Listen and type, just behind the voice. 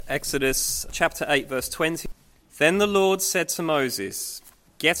Exodus chapter 8, verse 20. Then the Lord said to Moses,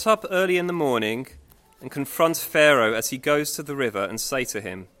 "Get up early in the morning and confront Pharaoh as he goes to the river and say to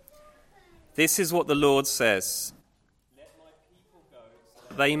him, 'This is what the Lord says. Let my people go so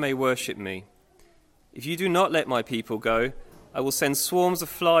that they may worship me. If you do not let my people go, I will send swarms of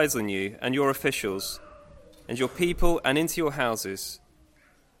flies on you and your officials and your people and into your houses.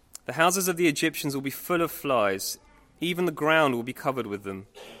 The houses of the Egyptians will be full of flies. Even the ground will be covered with them.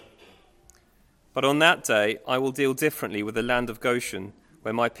 But on that day I will deal differently with the land of Goshen,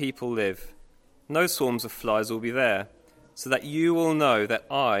 where my people live. No swarms of flies will be there, so that you will know that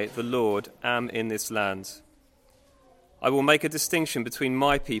I, the Lord, am in this land. I will make a distinction between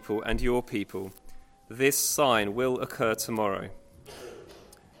my people and your people. This sign will occur tomorrow.'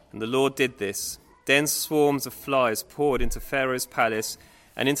 And the Lord did this. Dense swarms of flies poured into Pharaoh's palace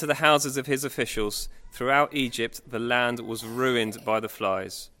and into the houses of his officials. Throughout Egypt, the land was ruined by the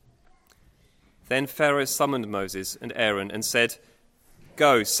flies. Then Pharaoh summoned Moses and Aaron and said,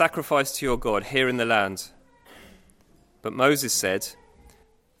 'Go, sacrifice to your God here in the land.' But Moses said,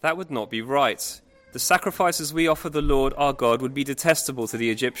 'That would not be right. The sacrifices we offer the Lord our God would be detestable to the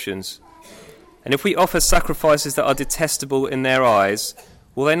Egyptians. And if we offer sacrifices that are detestable in their eyes,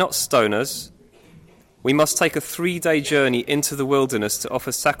 will they not stone us? We must take a 3-day journey into the wilderness to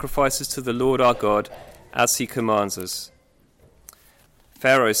offer sacrifices to the Lord our God as he commands us.'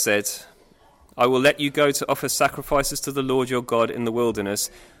 Pharaoh said, 'I will let you go to offer sacrifices to the Lord your God in the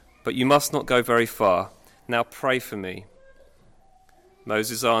wilderness, but you must not go very far. Now pray for me.'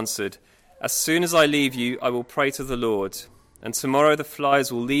 Moses answered, 'As soon as I leave you, I will pray to the Lord, and tomorrow the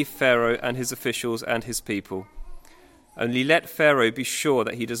flies will leave Pharaoh and his officials and his people. Only let Pharaoh be sure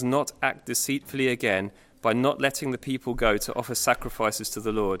that he does not act deceitfully again by not letting the people go to offer sacrifices to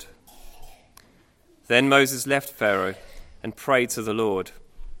the Lord.' Then Moses left Pharaoh and prayed to the Lord.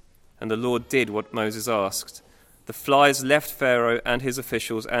 And the Lord did what Moses asked. The flies left Pharaoh and his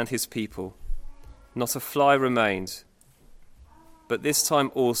officials and his people. Not a fly remained. But this time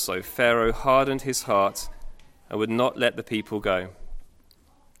also Pharaoh hardened his heart and would not let the people go.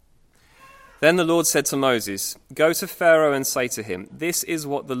 Then the Lord said to Moses, 'Go to Pharaoh and say to him, "This is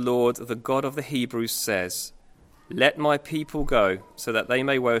what the Lord, the God of the Hebrews, says. Let my people go so that they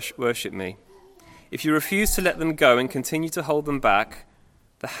may worship me. If you refuse to let them go and continue to hold them back,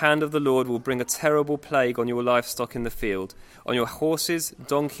 the hand of the Lord will bring a terrible plague on your livestock in the field, on your horses,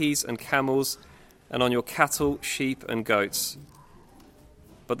 donkeys, and camels, and on your cattle, sheep, and goats.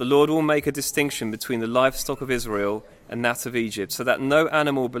 But the Lord will make a distinction between the livestock of Israel and that of Egypt, so that no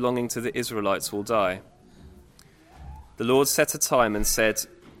animal belonging to the Israelites will die.' The Lord set a time and said,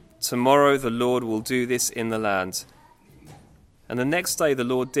 'Tomorrow the Lord will do this in the land.' And the next day the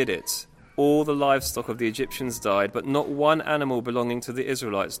Lord did it. All the livestock of the Egyptians died, but not one animal belonging to the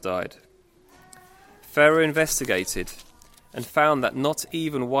Israelites died. Pharaoh investigated and found that not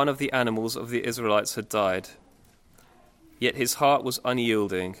even one of the animals of the Israelites had died. Yet his heart was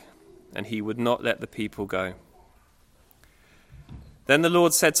unyielding, and he would not let the people go. Then the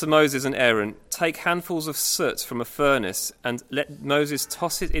Lord said to Moses and Aaron, 'Take handfuls of soot from a furnace and let Moses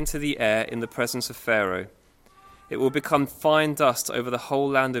toss it into the air in the presence of Pharaoh. It will become fine dust over the whole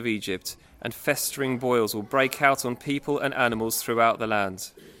land of Egypt, and festering boils will break out on people and animals throughout the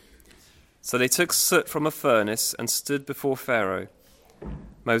land.' So they took soot from a furnace and stood before Pharaoh.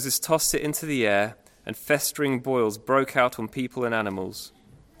 Moses tossed it into the air, and festering boils broke out on people and animals.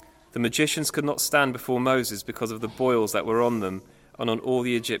 The magicians could not stand before Moses because of the boils that were on them and on all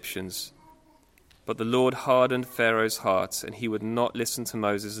the Egyptians. But the Lord hardened Pharaoh's heart, and he would not listen to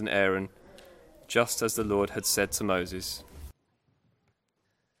Moses and Aaron, just as the Lord had said to Moses."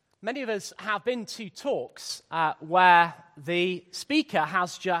 Many of us have been to talks where the speaker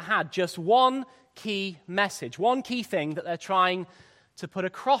has had just one key message, one key thing that they're trying to put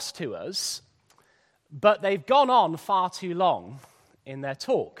across to us, but they've gone on far too long in their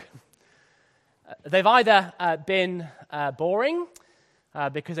talk. They've either been boring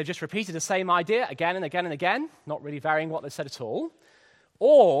because they've just repeated the same idea again and again and again, not really varying what they've said at all,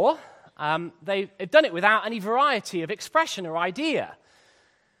 or they've done it without any variety of expression or idea.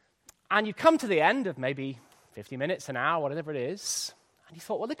 And you come to the end of maybe 50 minutes, an hour, whatever it is, and you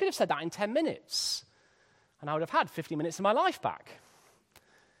thought, well, they could have said that in 10 minutes, and I would have had 50 minutes of my life back.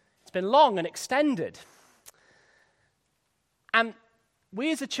 It's been long and extended. And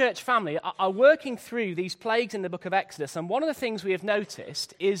we as a church family are working through these plagues in the book of Exodus, and one of the things we have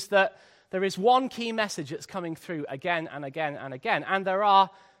noticed is that there is one key message that's coming through again and again and again, and there are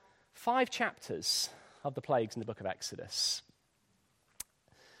 5 chapters of the plagues in the book of Exodus.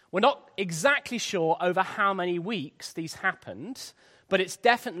 We're not exactly sure over how many weeks these happened, but it's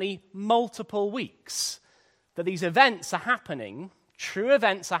definitely multiple weeks that these events are happening, true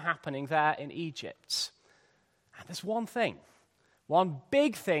events are happening there in Egypt. And there's one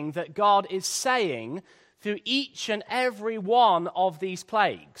big thing that God is saying through each and every one of these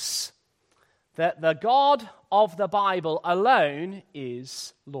plagues, that the God of the Bible alone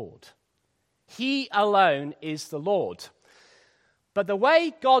is Lord. He alone is the Lord. But the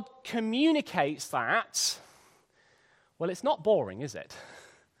way God communicates that, well, it's not boring, is it?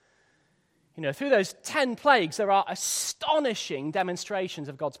 You know, through those 10 plagues, there are astonishing demonstrations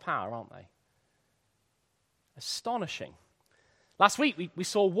of God's power, aren't they? Astonishing. Last week, we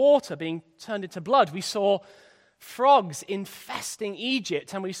saw water being turned into blood. We saw frogs infesting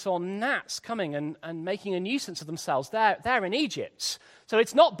Egypt, and we saw gnats coming and making a nuisance of themselves there in Egypt. So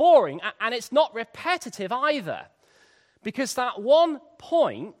it's not boring, and it's not repetitive either, because that one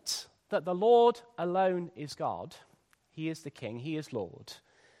point that the Lord alone is God, he is the King, he is Lord,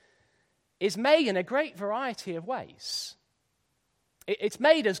 is made in a great variety of ways. It's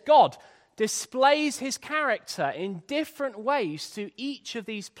made as God displays his character in different ways through each of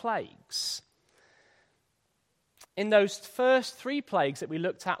these plagues. In those first 3 plagues that we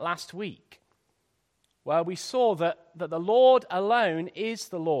looked at last week, where we saw that the Lord alone is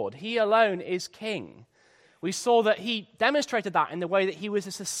the Lord, he alone is King, we saw that he demonstrated that in the way that he was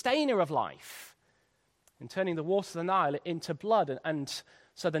a sustainer of life, in turning the waters of the Nile into blood, and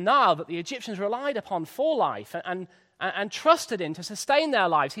so the Nile that the Egyptians relied upon for life and trusted in to sustain their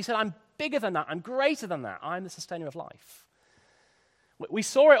lives, he said, I'm bigger than that, I'm greater than that, I'm the sustainer of life. We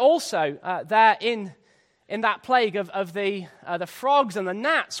saw it also there in that plague of the frogs and the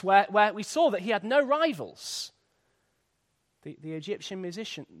gnats, where we saw that he had no rivals. The Egyptian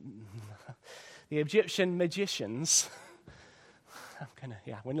magicians,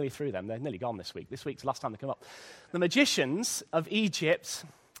 we're nearly through them. They're nearly gone this week. This week's the last time they come up. The magicians of Egypt,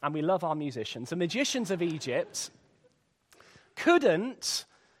 and we love our musicians, the magicians of Egypt couldn't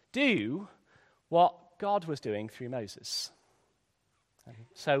do what God was doing through Moses.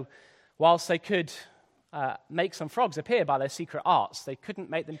 So whilst they could make some frogs appear by their secret arts, they couldn't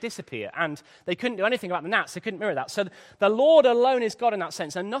make them disappear, and they couldn't do anything about the gnats. They couldn't mirror that. So the Lord alone is God in that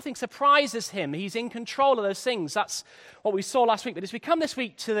sense, and nothing surprises him. He's in control of those things. That's what we saw last week. But as we come this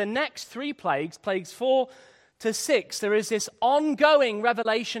week to the next 3 plagues, plagues 4 to 6, there is this ongoing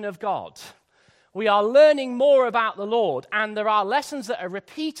revelation of God. We are learning more about the Lord, and there are lessons that are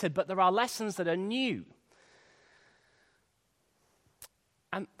repeated, but there are lessons that are new.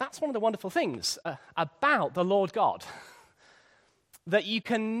 And that's one of the wonderful things about the Lord God, that you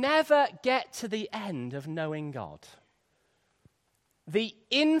can never get to the end of knowing God. The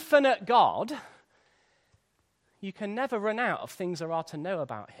infinite God, you can never run out of things there are to know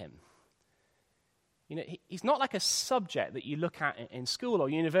about him. You know, he's not like a subject that you look at in school or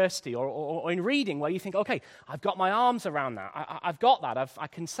university or in reading where you think, okay, I've got my arms around that. I've got that. I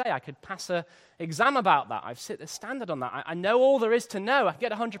can say I could pass an exam about that. I've set the standard on that. I know all there is to know. I can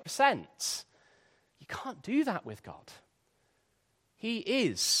get 100%. You can't do that with God. He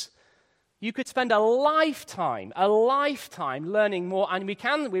is. You could spend a lifetime learning more,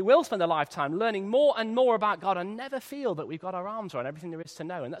 and we will spend a lifetime learning more and more about God and never feel that we've got our arms around everything there is to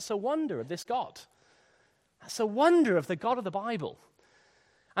know. And that's a wonder of this God. That's a wonder of the God of the Bible.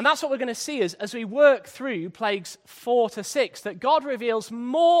 And that's what we're going to see as we work through plagues 4 to 6, that God reveals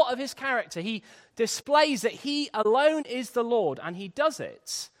more of his character. He displays that he alone is the Lord, and he does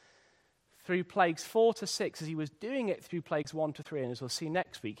it through plagues 4 to 6 as he was doing it through plagues 1 to 3. And as we'll see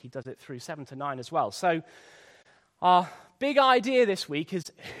next week, he does it through 7 to 9 as well. So our big idea this week is,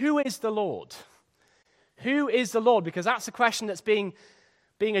 who is the Lord? Who is the Lord? Because that's the question that's being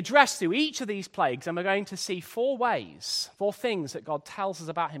addressed through each of these plagues, and we're going to see 4 things that God tells us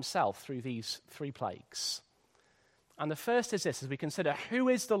about himself through these 3 plagues. And the first is this: as we consider who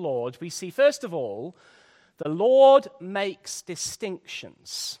is the Lord, we see, first of all, the Lord makes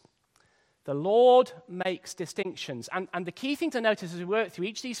distinctions. The Lord makes distinctions. And the key thing to notice as we work through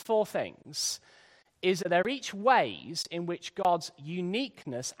each of these 4 things is that they're each ways in which God's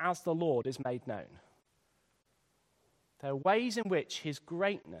uniqueness as the Lord is made known. There are ways in which his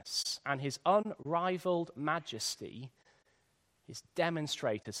greatness and his unrivaled majesty is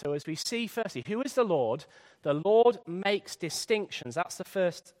demonstrated. So as we see, firstly, who is the Lord makes distinctions. That's the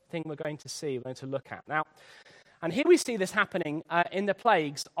first thing we're going to see, we're going to look at. Now, and here we see this happening in the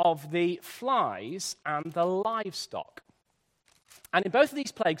plagues of the flies and the livestock. And in both of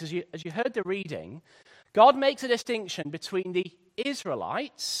these plagues, as you heard the reading, God makes a distinction between the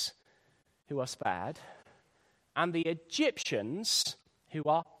Israelites, who are spared, and the Egyptians, who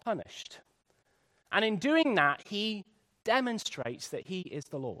are punished. And in doing that, he demonstrates that he is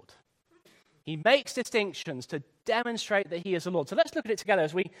the Lord. He makes distinctions to demonstrate that he is the Lord. So let's look at it together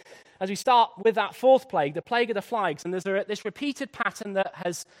as we start with that fourth plague, the plague of the flies. And there's this repeated pattern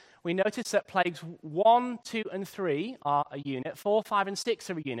we notice that plagues 1, 2, and 3 are a unit, 4, 5, and 6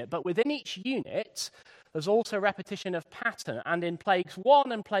 are a unit. But within each unit, there's also repetition of pattern. And in plagues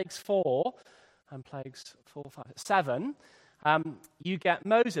 1 and plagues 4, and plagues 4, 5, 7, you get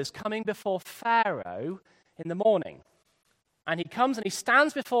Moses coming before Pharaoh in the morning. And he comes and he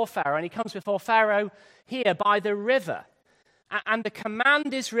stands before Pharaoh, and he comes before Pharaoh here by the river. And the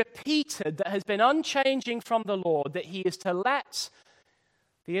command is repeated that has been unchanging from the Lord, that he is to let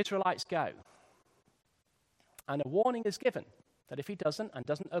the Israelites go. And a warning is given that if he doesn't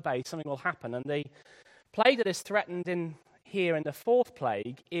obey, something will happen. And the plague that is threatened here in the fourth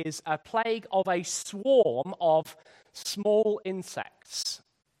plague is a plague of a swarm of small insects.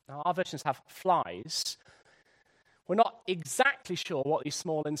 Now, our versions have flies. We're not exactly sure what these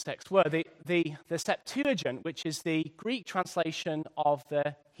small insects were. The Septuagint, which is the Greek translation of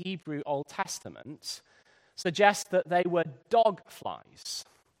the Hebrew Old Testament, suggests that they were dog flies,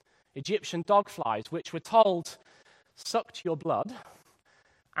 Egyptian dog flies, which were told sucked your blood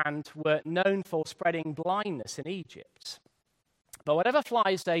and were known for spreading blindness in Egypt. But whatever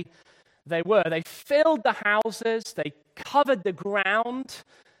flies they were, they filled the houses, they covered the ground.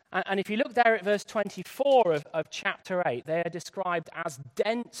 And if you look there at verse 24 of chapter 8, they are described as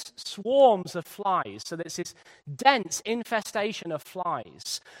dense swarms of flies. So there's this dense infestation of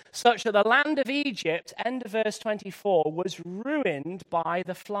flies, such that the land of Egypt, end of verse 24, was ruined by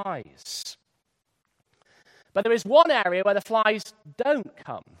the flies. But there is one area where the flies don't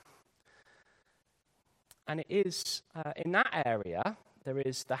come. And it is in that area,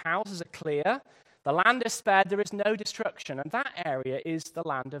 the houses are clear, the land is spared, there is no destruction. And that area is the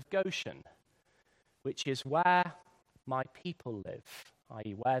land of Goshen, which is where my people live,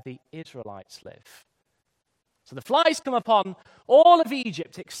 i.e. where the Israelites live. So the flies come upon all of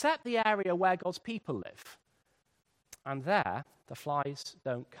Egypt except the area where God's people live. And there, the flies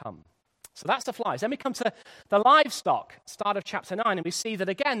don't come. So that's the flies. Then we come to the livestock, start of chapter 9, and we see that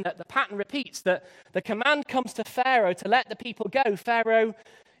again, that the pattern repeats, that the command comes to Pharaoh to let the people go. Pharaoh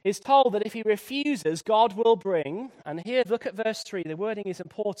is told that if he refuses, God will bring, and here, look at verse 3, the wording is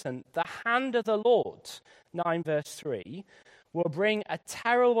important, the hand of the Lord, 9 verse 3, will bring a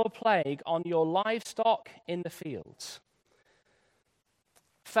terrible plague on your livestock in the fields.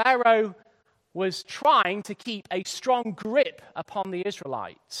 Pharaoh was trying to keep a strong grip upon the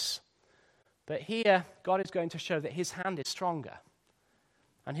Israelites. But here, God is going to show that his hand is stronger.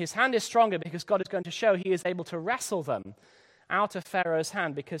 And his hand is stronger because God is going to show he is able to wrestle them out of Pharaoh's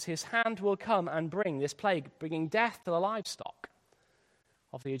hand, because his hand will come and bring this plague, bringing death to the livestock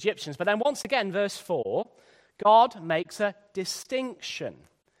of the Egyptians. But then once again, verse 4, God makes a distinction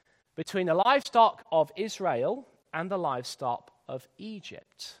between the livestock of Israel and the livestock of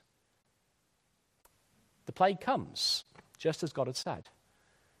Egypt. The plague comes, just as God had said.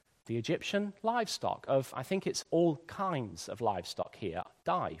 The Egyptian livestock of, I think it's all kinds of livestock here,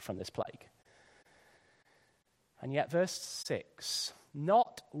 die from this plague. And yet, verse 6,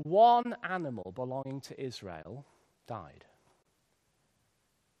 not one animal belonging to Israel died.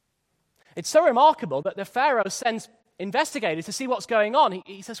 It's so remarkable that the Pharaoh sends investigators to see what's going on.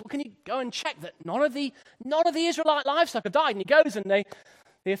 He says, well, can you go and check that none of the Israelite livestock have died? And he goes, and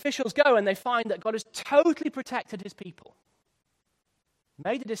the officials go, and they find that God has totally protected his people.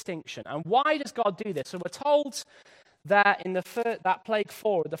 Made a distinction. And why does God do this? So we're told that in that plague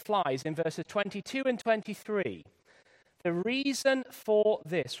 4 of the flies in verses 22 and 23, the reason for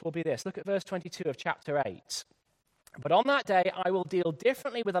this will be this. Look at verse 22 of chapter 8. But on that day I will deal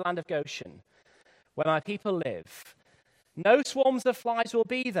differently with the land of Goshen, where my people live. No swarms of flies will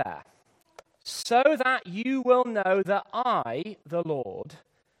be there, so that you will know that I, the Lord,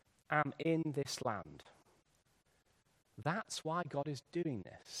 am in this land. That's why God is doing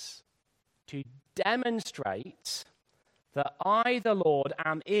this, to demonstrate that I, the Lord,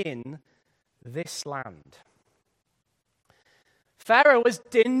 am in this land. Pharaoh was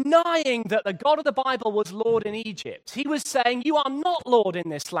denying that the God of the Bible was Lord in Egypt. He was saying, you are not Lord in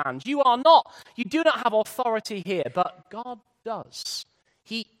this land. You do not have authority here, but God does.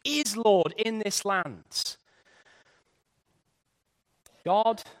 He is Lord in this land.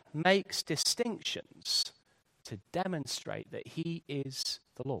 God makes distinctions to demonstrate that he is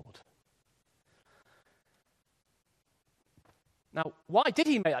the Lord. Now, why did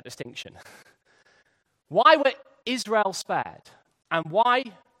he make that distinction? Why were Israel spared? And why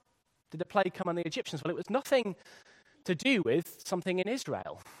did the plague come on the Egyptians? Well, it was nothing to do with something in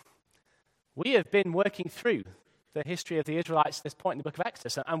Israel. We have been working through the history of the Israelites at this point in the book of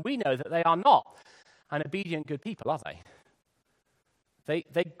Exodus, and we know that they are not an obedient good people, are they?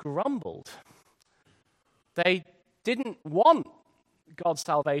 They grumbled. They didn't want God's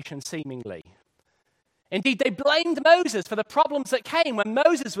salvation, seemingly. Indeed, they blamed Moses for the problems that came when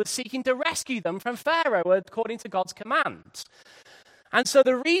Moses was seeking to rescue them from Pharaoh according to God's command. And so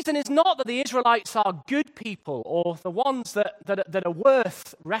the reason is not that the Israelites are good people or the ones that are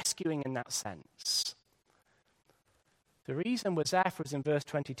worth rescuing in that sense. The reason was there for us in verse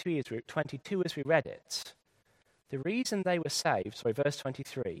 22 as we read it. The reason they were saved, verse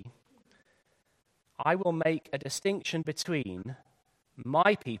 23, I will make a distinction between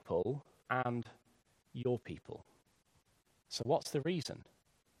my people and your people. So what's the reason?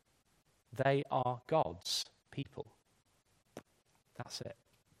 They are God's people. That's it.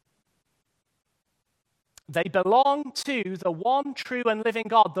 They belong to the one true and living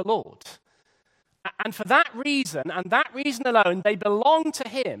God, the Lord. And for that reason, and that reason alone, they belong to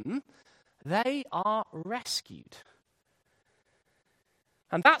him. They are rescued.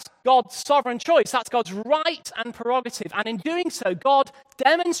 And that's God's sovereign choice. That's God's right and prerogative. And in doing so, God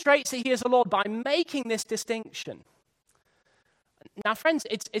demonstrates that he is the Lord by making this distinction. Now, friends,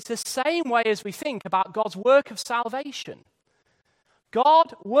 it's the same way as we think about God's work of salvation.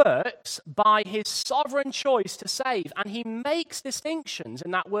 God works by his sovereign choice to save, and he makes distinctions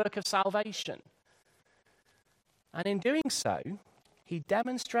in that work of salvation. And in doing so, he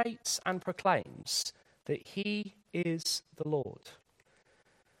demonstrates and proclaims that he is the Lord.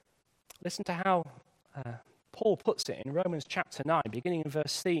 Listen to how Paul puts it in Romans chapter 9, beginning in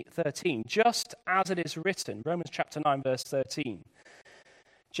verse 13. Just as it is written, Romans chapter 9, verse 13.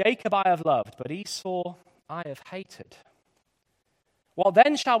 Jacob I have loved, but Esau I have hated. What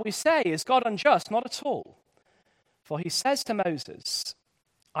then shall we say? Is God unjust? Not at all. For he says to Moses,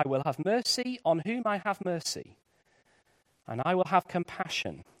 I will have mercy on whom I have mercy, and I will have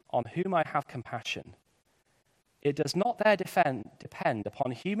compassion on whom I have compassion. It does not there depend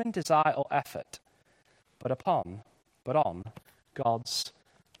upon human desire or effort, but on God's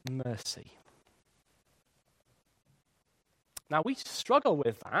mercy. Now, we struggle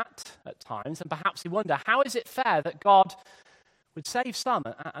with that at times, and perhaps we wonder, how is it fair that God would save some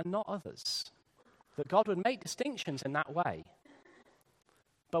and not others? That God would make distinctions in that way?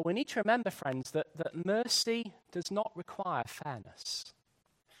 But we need to remember, friends, that mercy does not require fairness.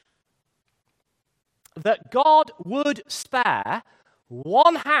 That God would spare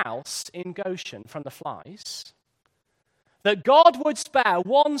one house in Goshen from the flies. That God would spare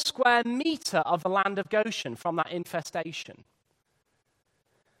 1 square meter of the land of Goshen from that infestation.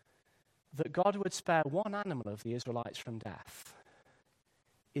 That God would spare one animal of the Israelites from death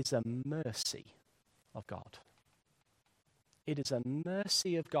is a mercy of God. It is a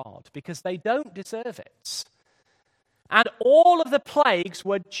mercy of God because they don't deserve it. And all of the plagues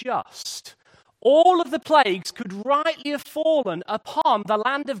were just. All of the plagues could rightly have fallen upon the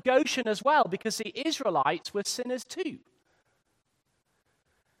land of Goshen as well because the Israelites were sinners too.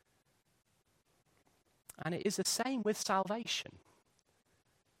 And it is the same with salvation.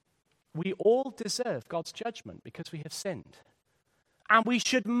 We all deserve God's judgment because we have sinned. And we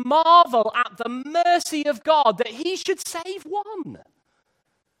should marvel at the mercy of God that he should save one.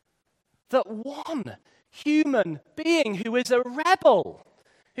 That one human being who is a rebel,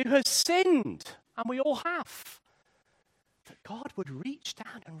 who has sinned, and we all have, that God would reach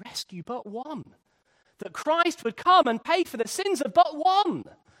down and rescue but one. That Christ would come and pay for the sins of but one.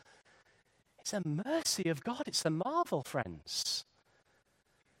 It's a mercy of God. It's a marvel, friends.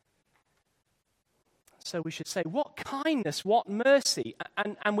 So we should say, what kindness, what mercy.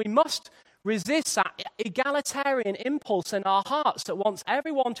 And we must resist that egalitarian impulse in our hearts that wants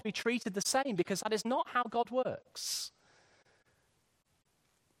everyone to be treated the same, because that is not how God works.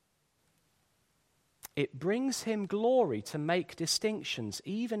 It brings him glory to make distinctions,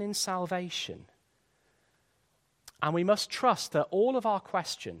 even in salvation. And we must trust that all of our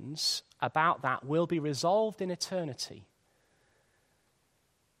questions about that will be resolved in eternity.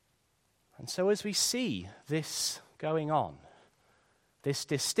 And so as we see this going on, this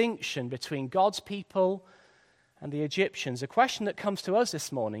distinction between God's people and the Egyptians, a question that comes to us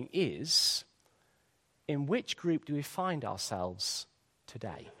this morning is, in which group do we find ourselves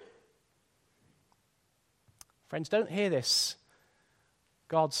today? Friends, don't hear this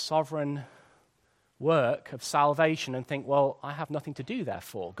God's sovereign work of salvation and think, well, I have nothing to do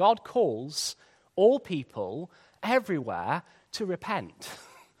therefore. God calls all people everywhere to repent.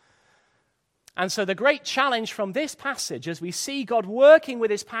 And so the great challenge from this passage, as we see God working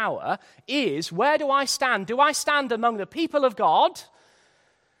with his power, is, where do I stand? Do I stand among the people of God?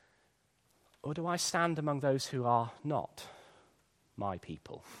 Or do I stand among those who are not my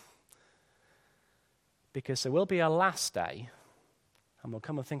people? Because there will be a last day, and we'll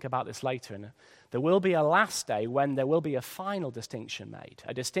come and think about this later, and there will be a last day when there will be a final distinction made,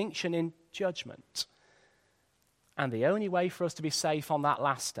 a distinction in judgment. And the only way for us to be safe on that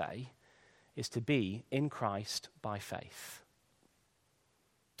last day is to be in Christ by faith.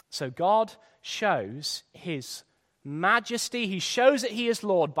 So God shows his majesty. He shows that he is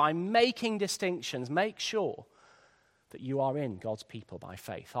Lord by making distinctions. Make sure that you are in God's people by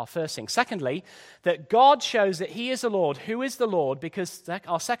faith. Our first thing. Secondly, that God shows that he is the Lord. Who is the Lord? Because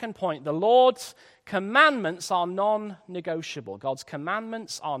our second point, the Lord's commandments are non-negotiable. God's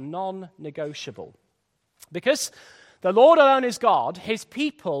commandments are non-negotiable. Because the Lord alone is God, his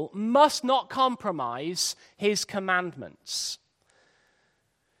people must not compromise his commandments.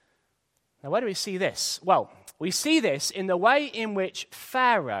 Now, where do we see this? Well, we see this in the way in which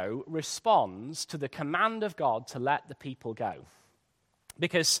Pharaoh responds to the command of God to let the people go.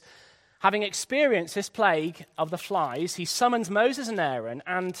 Because having experienced this plague of the flies, he summons Moses and Aaron,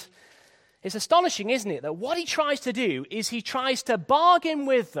 and it's astonishing, isn't it, that what he tries to do is he tries to bargain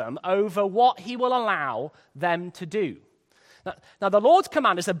with them over what he will allow them to do. Now, the Lord's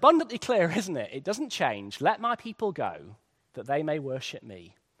command is abundantly clear, isn't it? It doesn't change. Let my people go, that they may worship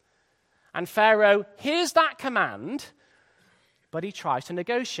me. And Pharaoh hears that command, but he tries to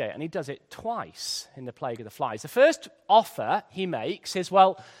negotiate, and he does it twice in the plague of the flies. The first offer he makes is,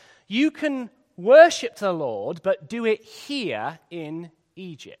 well, you can worship the Lord, but do it here in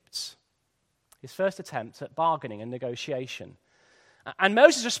Egypt. His first attempt at bargaining and negotiation. And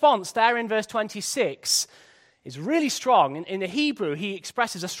Moses' response there in verse 26 is really strong. In the Hebrew, he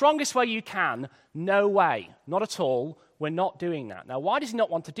expresses the strongest way you can, no way, not at all, we're not doing that. Now, why does he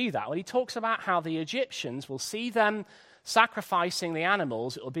not want to do that? Well, he talks about how the Egyptians will see them sacrificing the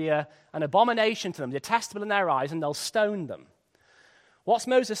animals. It will be an abomination to them, detestable in their eyes, and they'll stone them. What's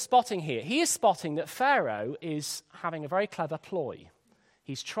Moses spotting here? He is spotting that Pharaoh is having a very clever ploy.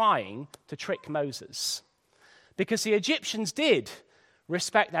 He's trying to trick Moses. Because the Egyptians did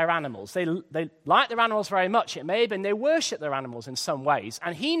respect their animals. They like their animals very much. It may have been they worship their animals in some ways.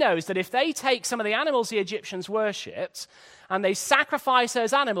 And he knows that if they take some of the animals the Egyptians worshipped and they sacrifice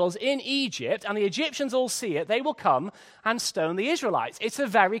those animals in Egypt and the Egyptians all see it, they will come and stone the Israelites. It's a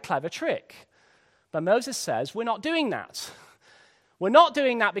very clever trick. But Moses says, we're not doing that. We're not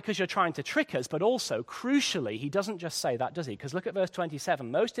doing that because you're trying to trick us, but also, crucially, he doesn't just say that, does he? Because look at verse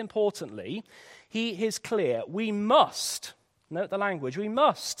 27. Most importantly, he is clear. We must, note the language, we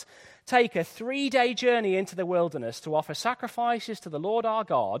must take a 3-day journey into the wilderness to offer sacrifices to the Lord our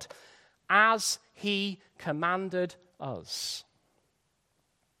God as he commanded us.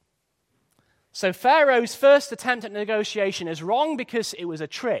 So Pharaoh's first attempt at negotiation is wrong because it was a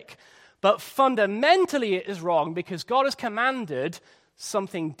trick. But fundamentally it is wrong because God has commanded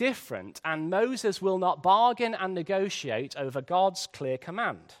something different, and Moses will not bargain and negotiate over God's clear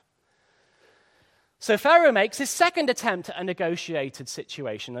command. So Pharaoh makes his second attempt at a negotiated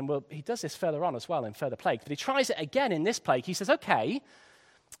situation, and he does this further on as well in further plagues, but he tries it again in this plague. He says, okay,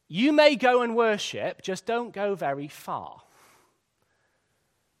 you may go and worship, just don't go very far.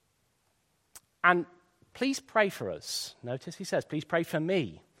 And please pray for us. Notice he says, please pray for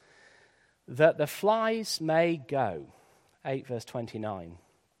me, that the flies may go. 8 verse 29.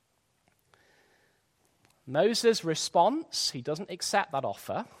 Moses' response, he doesn't accept that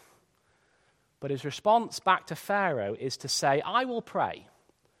offer, but his response back to Pharaoh is to say, I will pray,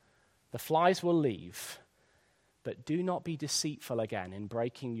 the flies will leave, but do not be deceitful again in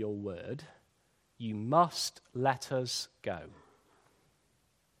breaking your word. You must let us go.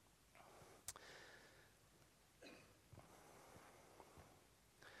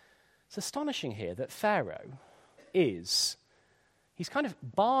 It's astonishing here that Pharaoh he's kind of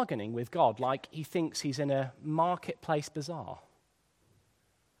bargaining with God like he thinks he's in a marketplace bazaar.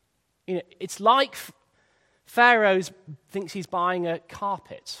 You know, it's like Pharaoh thinks he's buying a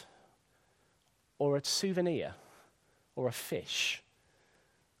carpet or a souvenir or a fish.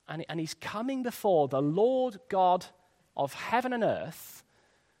 And he's coming before the Lord God of heaven and earth,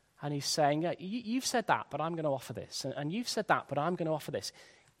 and he's saying, yeah, you've said that, but I'm going to offer this. And you've said that, but I'm going to offer this.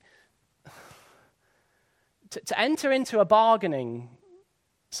 To enter into a bargaining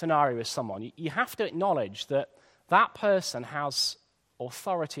scenario with someone, you have to acknowledge that that person has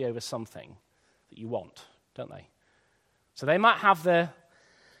authority over something that you want, don't they? So they might have the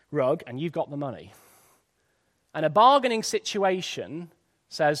rug and you've got the money. And a bargaining situation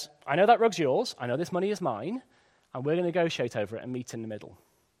says, I know that rug's yours, I know this money is mine, and we're going to negotiate over it and meet in the middle.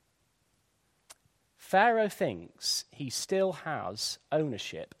 Pharaoh thinks he still has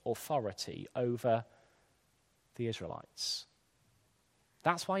ownership, authority over the Israelites.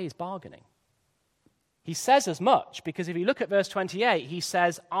 That's why he's bargaining. He says as much because if you look at verse 28, he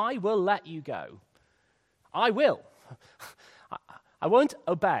says, I will let you go. I will. I won't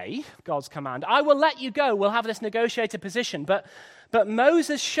obey God's command. I will let you go. We'll have this negotiated position. But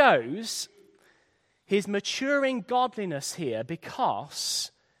Moses shows his maturing godliness here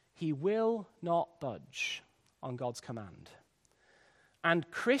because he will not budge on God's command. And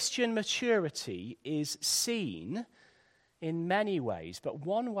Christian maturity is seen in many ways, but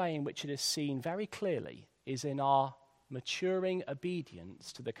one way in which it is seen very clearly is in our maturing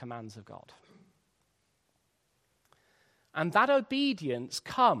obedience to the commands of God. And that obedience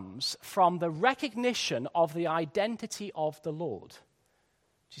comes from the recognition of the identity of the Lord.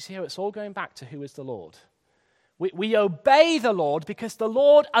 Do you see how it's all going back to who is the Lord? We obey the Lord because the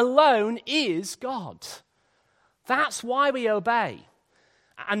Lord alone is God. That's why we obey.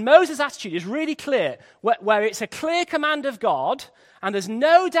 And Moses' attitude is really clear, where it's a clear command of God, and there's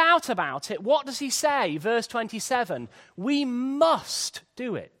no doubt about it. What does he say? Verse 27, we must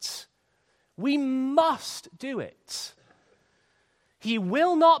do it. We must do it. He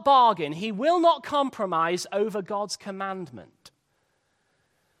will not bargain. He will not compromise over God's commandment.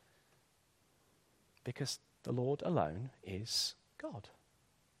 Because the Lord alone is God.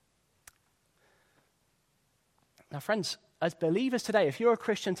 Now, friends, as believers today, if you're a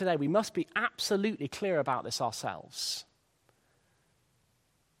Christian today, we must be absolutely clear about this ourselves.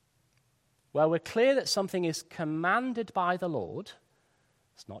 Where we're clear that something is commanded by the Lord,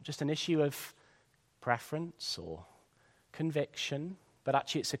 it's not just an issue of preference or conviction, but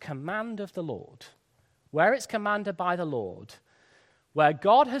actually it's a command of the Lord. Where it's commanded by the Lord, where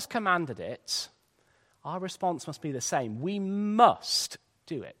God has commanded it, our response must be the same. We must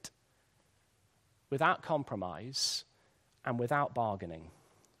do it without compromise and without bargaining.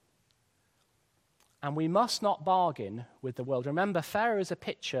 And we must not bargain with the world. Remember, Pharaoh is a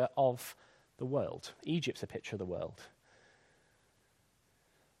picture of the world. Egypt's a picture of the world.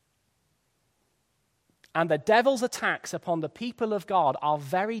 And the devil's attacks upon the people of God are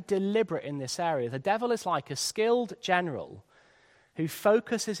very deliberate in this area. The devil is like a skilled general who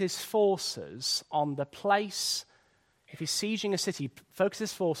focuses his forces on the place, if he's sieging a city,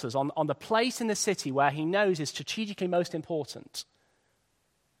 focuses forces on the place in the city where he knows is strategically most important.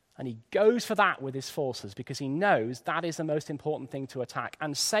 And he goes for that with his forces because he knows that is the most important thing to attack.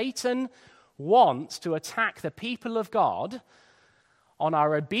 And Satan wants to attack the people of God on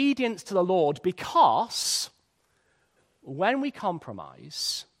our obedience to the Lord because when we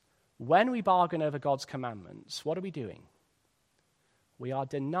compromise, when we bargain over God's commandments, what are we doing? We are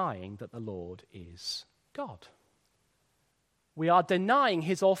denying that the Lord is God. We are denying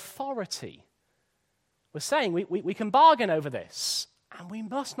his authority. We're saying we can bargain over this, and we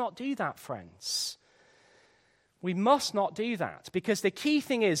must not do that, friends. We must not do that, because the key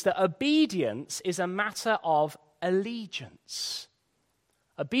thing is that obedience is a matter of allegiance.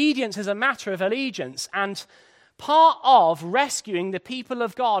 Obedience is a matter of allegiance, and part of rescuing the people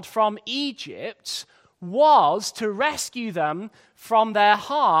of God from Egypt was to rescue them from their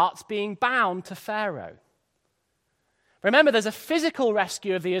hearts being bound to Pharaoh. Remember, there's a physical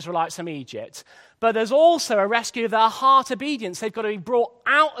rescue of the Israelites from Egypt, but there's also a rescue of their heart obedience. They've got to be brought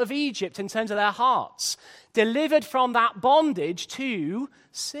out of Egypt in terms of their hearts, delivered from that bondage to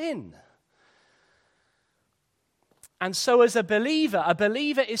sin. And so as a believer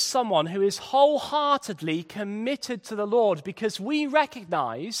is someone who is wholeheartedly committed to the Lord, because we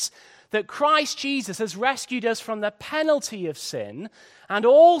recognize that Christ Jesus has rescued us from the penalty of sin and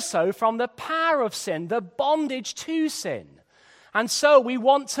also from the power of sin, the bondage to sin. And so we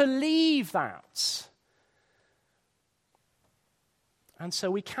want to leave that. And so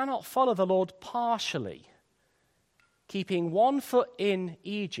we cannot follow the Lord partially, keeping 1 foot in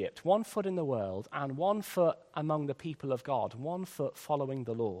Egypt, 1 foot in the world, and 1 foot among the people of God, 1 foot following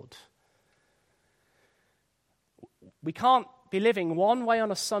the Lord. We can't be living one way on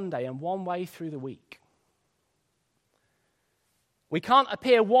a Sunday and one way through the week. We can't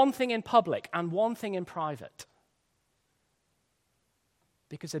appear one thing in public and one thing in private.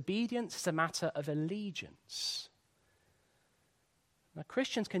 Because obedience is a matter of allegiance. Now,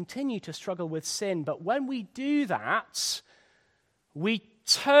 Christians continue to struggle with sin, but when we do that, we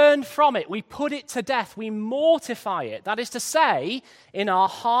turn from it, we put it to death, we mortify it. That is to say, in our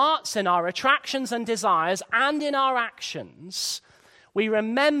hearts, in our attractions and desires, and in our actions, we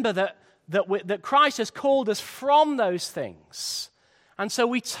remember that Christ has called us from those things. And so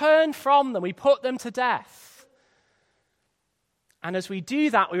we turn from them, we put them to death. And as we do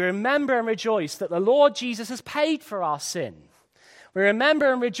that, we remember and rejoice that the Lord Jesus has paid for our sin. We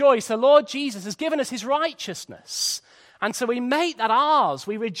remember and rejoice the Lord Jesus has given us his righteousness. And so we make that ours.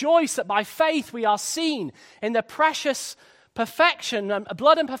 We rejoice that by faith we are seen in the precious perfection,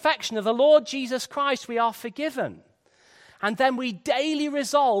 blood and perfection of the Lord Jesus Christ. We are forgiven. And then we daily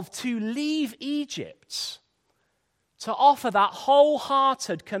resolve to leave Egypt, to offer that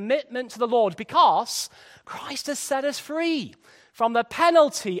wholehearted commitment to the Lord, because Christ has set us free from the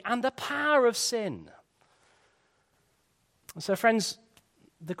penalty and the power of sin. So, friends,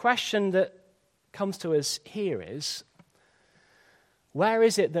 the question that comes to us here is, where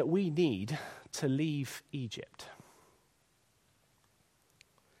is it that we need to leave Egypt?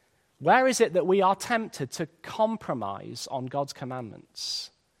 Where is it that we are tempted to compromise on God's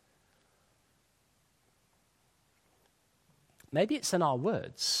commandments? Maybe it's in our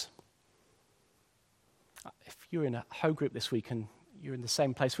words. If you're in a home group this week and you're in the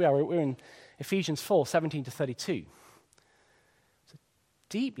same place we are, we're in Ephesians 4, 17 to 32. It's a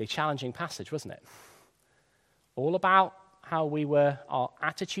deeply challenging passage, wasn't it? All about how we were, our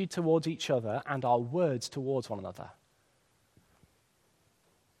attitude towards each other and our words towards one another.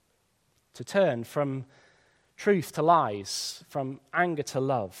 To turn from truth to lies, from anger to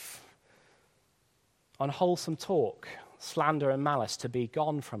love, unwholesome talk, slander and malice to be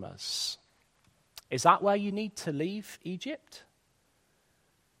gone from us. Is that where you need to leave Egypt?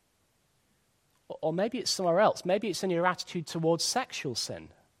 Or maybe it's somewhere else. Maybe it's in your attitude towards sexual sin.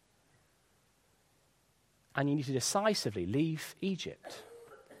 And you need to decisively leave Egypt.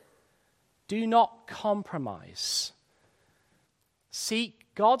 Do not compromise. Seek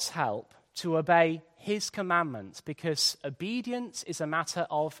God's help to obey his commandments, because obedience is a matter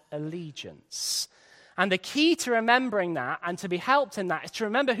of allegiance. And the key to remembering that and to be helped in that is to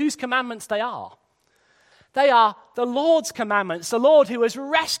remember whose commandments they are. They are the Lord's commandments, the Lord who has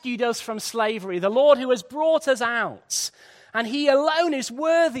rescued us from slavery, the Lord who has brought us out. And he alone is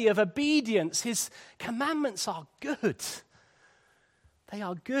worthy of obedience. His commandments are good. They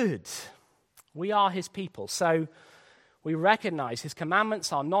are good. We are his people. So we recognize his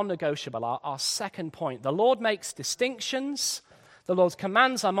commandments are non-negotiable. Our second point. The Lord makes distinctions. The Lord's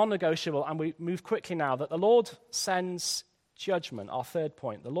commands are non-negotiable. And we move quickly now that the Lord sends judgment. Our third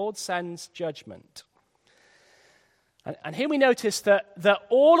point. The Lord sends judgment. And here we notice that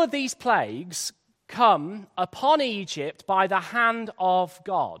all of these plagues come upon Egypt by the hand of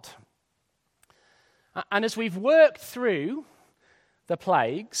God. And as we've worked through the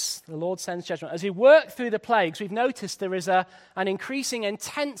plagues, the Lord sends judgment. As we work through the plagues, we've noticed there is an increasing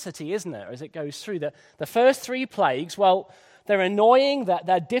intensity, isn't there, as it goes through. The first three plagues, well, they're annoying,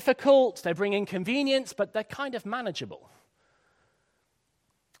 they're difficult, they bring inconvenience, but they're kind of manageable.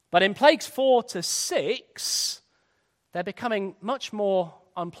 But in plagues 4 to 6, they're becoming much more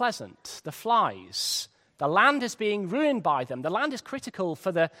unpleasant. The flies, the land is being ruined by them. The land is critical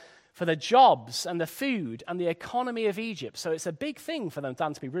for the jobs and the food and the economy of Egypt. So it's a big thing for them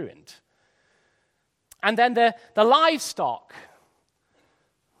to be ruined. And then the livestock.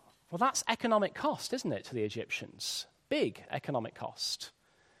 Well, that's economic cost, isn't it, to the Egyptians? Big economic cost.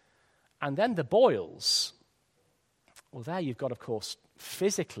 And then the boils. Well, there you've got, of course,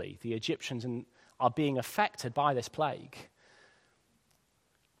 physically, the Egyptians are being affected by this plague.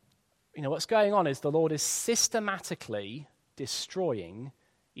 You know, what's going on is the Lord is systematically destroying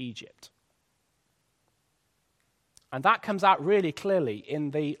Egypt. And that comes out really clearly in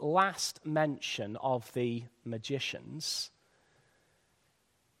the last mention of the magicians,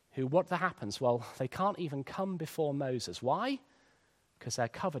 who, what happens? Well, they can't even come before Moses. Why? Because they're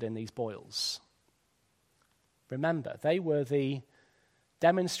covered in these boils. Remember, they were the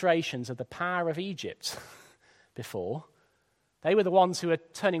demonstrations of the power of Egypt before. They were the ones who were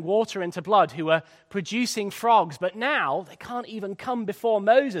turning water into blood, who were producing frogs, but now they can't even come before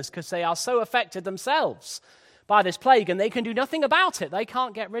Moses because they are so affected themselves by this plague, and they can do nothing about it. They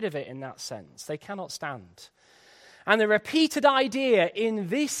can't get rid of it in that sense. They cannot stand. And the repeated idea in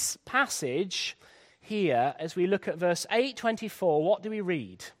this passage here, as we look at verse 8:24, what do we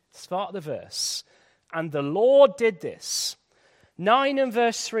read? Start the verse. And the Lord did this. 9 and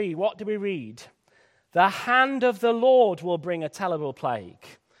verse 3, what do we read? The hand of the Lord will bring a terrible plague.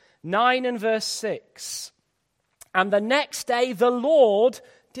 9 and verse 6. And the next day the Lord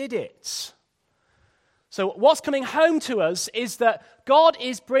did it. So what's coming home to us is that God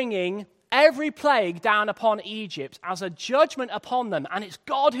is bringing every plague down upon Egypt as a judgment upon them. And it's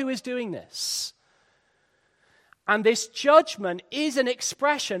God who is doing this. And this judgment is an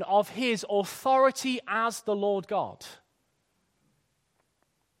expression of his authority as the Lord God.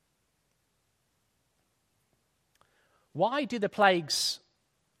 Why do the plagues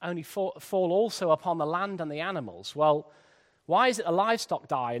only fall also upon the land and the animals? Well, why is it the livestock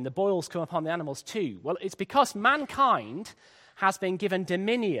die and the boils come upon the animals too? Well, it's because mankind has been given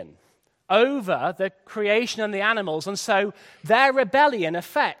dominion over the creation and the animals, and so their rebellion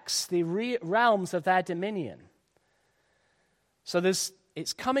affects the realms of their dominion. So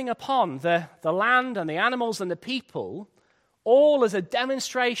it's coming upon the land and the animals and the people, all as a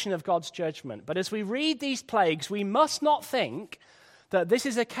demonstration of God's judgment. But as we read these plagues, we must not think that this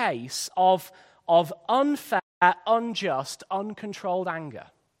is a case of unfair, unjust, uncontrolled anger.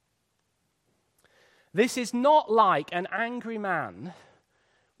 This is not like an angry man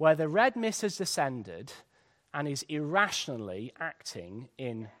where the red mist has descended and is irrationally acting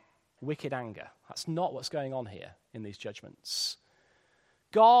in wicked anger. That's not what's going on here in these judgments.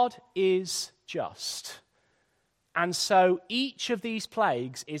 God is just. And so each of these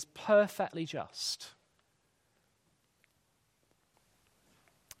plagues is perfectly just.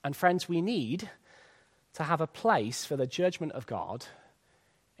 And friends, we need to have a place for the judgment of God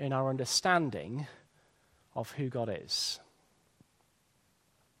in our understanding of who God is.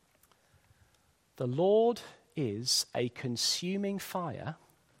 The Lord is a consuming fire,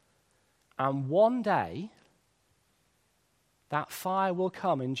 and one day that fire will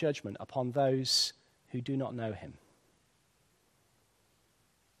come in judgment upon those who do not know him.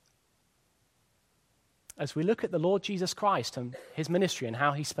 As we look at the Lord Jesus Christ and his ministry and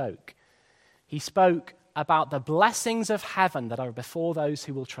how he spoke about the blessings of heaven that are before those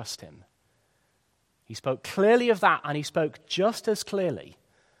who will trust him. He spoke clearly of that, and he spoke just as clearly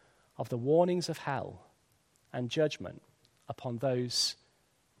of the warnings of hell and judgment upon those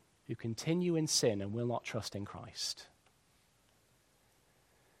who continue in sin and will not trust in Christ.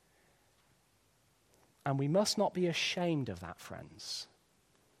 And we must not be ashamed of that, friends.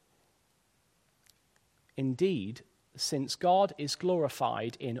 Indeed, since God is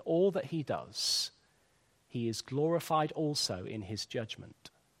glorified in all that he does, he is glorified also in his judgment.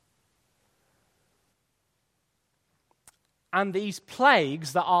 And these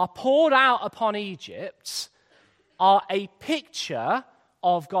plagues that are poured out upon Egypt are a picture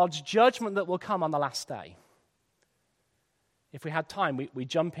of God's judgment that will come on the last day. If we had time, we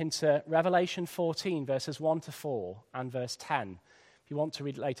jump into Revelation 14, verses 1 to 4 and verse 10. If you want to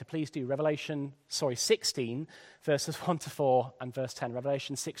read it later, please do. 16, verses 1 to 4 and verse 10.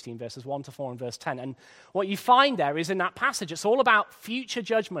 Revelation 16, verses 1 to 4 and verse 10. And what you find there is in that passage, it's all about future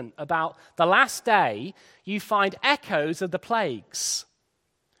judgment, about the last day. You find echoes of the plagues.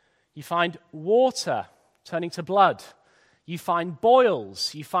 You find water turning to blood. You find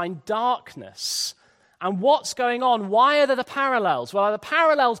boils. You find darkness. And what's going on? Why are there the parallels? Well, the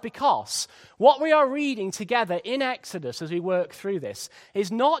parallels because what we are reading together in Exodus as we work through this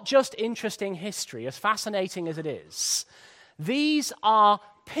is not just interesting history, as fascinating as it is. These are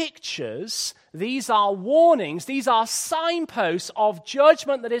pictures, these are warnings, these are signposts of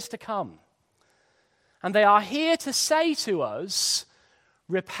judgment that is to come. And they are here to say to us,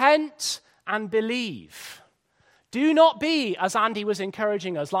 repent and believe. Do not be, as Andy was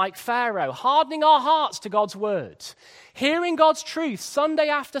encouraging us, like Pharaoh, hardening our hearts to God's word, hearing God's truth Sunday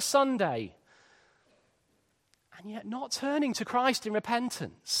after Sunday, and yet not turning to Christ in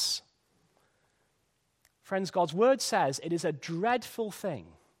repentance. Friends, God's word says it is a dreadful thing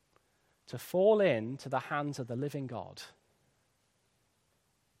to fall into the hands of the living God.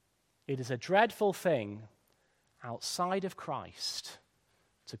 It is a dreadful thing outside of Christ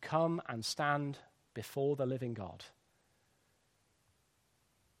to come and stand before the living God.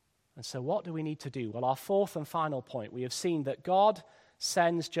 And so what do we need to do? Well, our fourth and final point, we have seen that God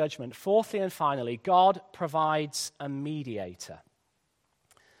sends judgment. Fourthly and finally, God provides a mediator.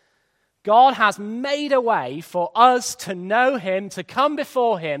 God has made a way for us to know him, to come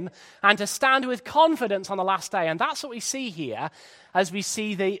before him, and to stand with confidence on the last day. And that's what we see here as we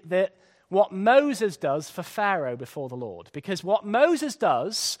see what Moses does for Pharaoh before the Lord. Because what Moses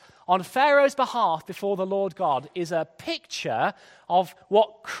does on Pharaoh's behalf before the Lord God is a picture of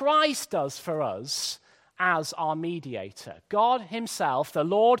what Christ does for us as our mediator. God himself, the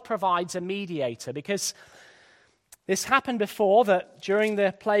Lord, provides a mediator, because this happened before, that during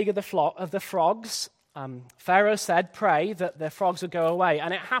the plague of the frogs, Pharaoh said, pray that the frogs would go away.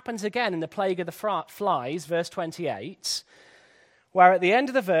 And it happens again in the plague of the flies, verse 28, where at the end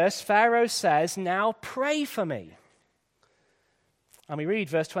of the verse, Pharaoh says, now pray for me. And we read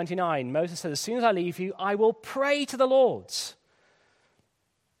verse 29, Moses said, as soon as I leave you, I will pray to the Lord.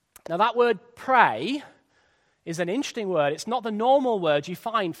 Now that word pray is an interesting word. It's not the normal word you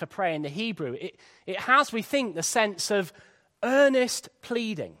find for pray in the Hebrew. It has, we think, the sense of earnest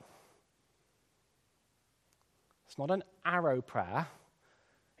pleading. It's not an arrow prayer.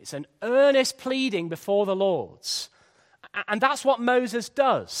 It's an earnest pleading before the Lord. And that's what Moses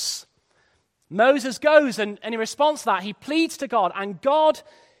does. Moses goes and in response to that, he pleads to God. And God,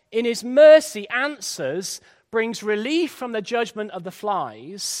 in his mercy, answers, brings relief from the judgment of the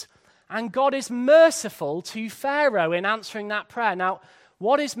flies. And God is merciful to Pharaoh in answering that prayer. Now,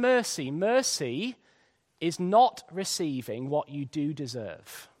 what is mercy? Mercy is not receiving what you do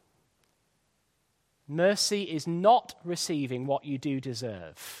deserve. Mercy is not receiving what you do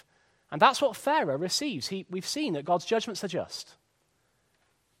deserve. And that's what Pharaoh receives. We've seen that God's judgments are just.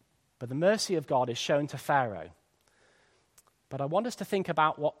 But the mercy of God is shown to Pharaoh. But I want us to think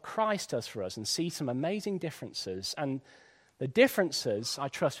about what Christ does for us and see some amazing differences. And the differences, I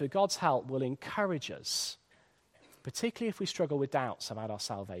trust, with God's help, will encourage us, particularly if we struggle with doubts about our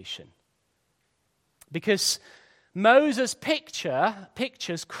salvation. Because Moses'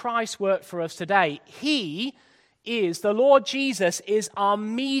 pictures Christ's work for us today. He is, the Lord Jesus is our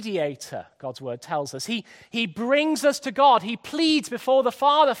mediator, God's word tells us. He brings us to God. He pleads before the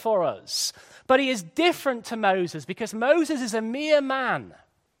Father for us. But he is different to Moses because Moses is a mere man.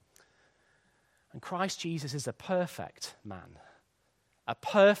 And Christ Jesus is a perfect man, a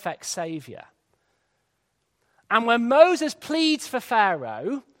perfect Savior. And when Moses pleads for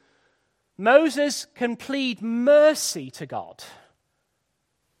Pharaoh, Moses can plead mercy to God.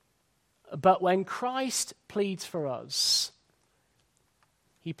 But when Christ pleads for us,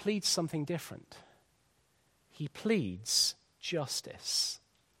 he pleads something different. He pleads justice.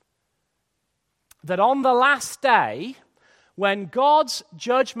 That on the last day, when God's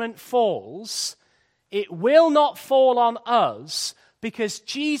judgment falls, it will not fall on us because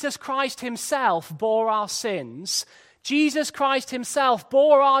Jesus Christ himself bore our sins. Jesus Christ himself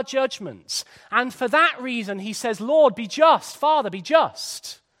bore our judgments. And for that reason, he says, Lord, be just. Father, be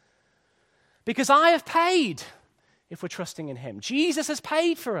just. Because I have paid, if we're trusting in him. Jesus has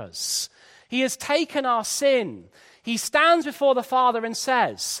paid for us. He has taken our sin. He stands before the Father and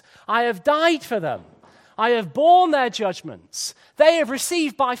says, I have died for them. I have borne their judgments. They have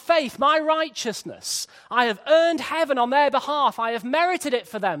received by faith my righteousness. I have earned heaven on their behalf. I have merited it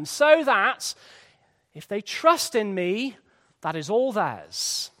for them so that if they trust in me, that is all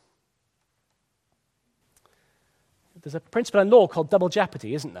theirs. There's a principle in law called double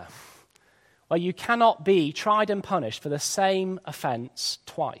jeopardy, isn't there? Where you cannot be tried and punished for the same offense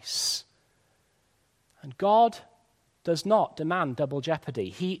twice. And God does not demand double jeopardy.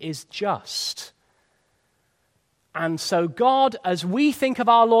 He is just. And so God, as we think of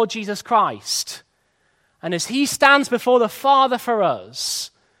our Lord Jesus Christ, and as he stands before the Father for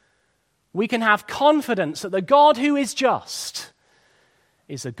us, we can have confidence that the God who is just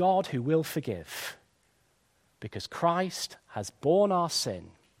is a God who will forgive. Because Christ has borne our sin.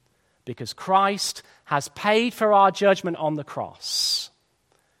 Because Christ has paid for our judgment on the cross.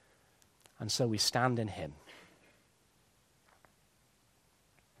 And so we stand in him.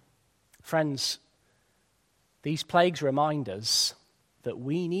 Friends, these plagues remind us that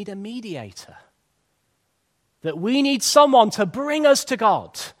we need a mediator. That we need someone to bring us to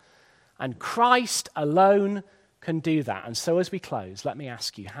God. And Christ alone can do that. And so as we close, let me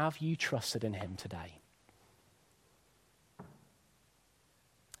ask you, have you trusted in him today?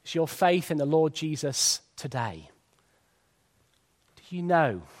 Is your faith in the Lord Jesus today? Do you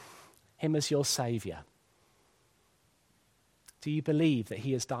know him as your Savior? Do you believe that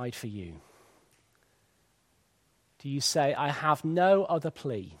he has died for you? Do you say, I have no other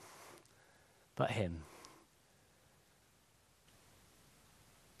plea but him?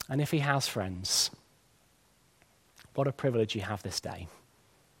 And if he has, friends, what a privilege you have this day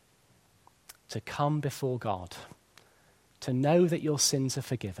to come before God, to know that your sins are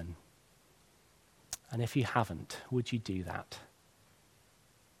forgiven. And if you haven't, would you do that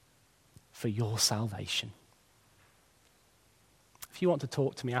for your salvation? If you want to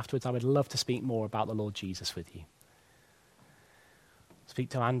talk to me afterwards, I would love to speak more about the Lord Jesus with you.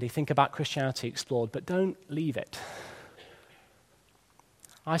 Speak to Andy, think about Christianity Explored, but don't leave it.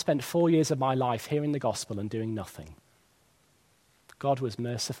 I spent 4 years of my life hearing the gospel and doing nothing. God was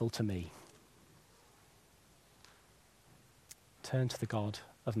merciful to me. Turn to the God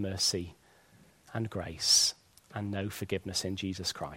of mercy and grace and know forgiveness in Jesus Christ.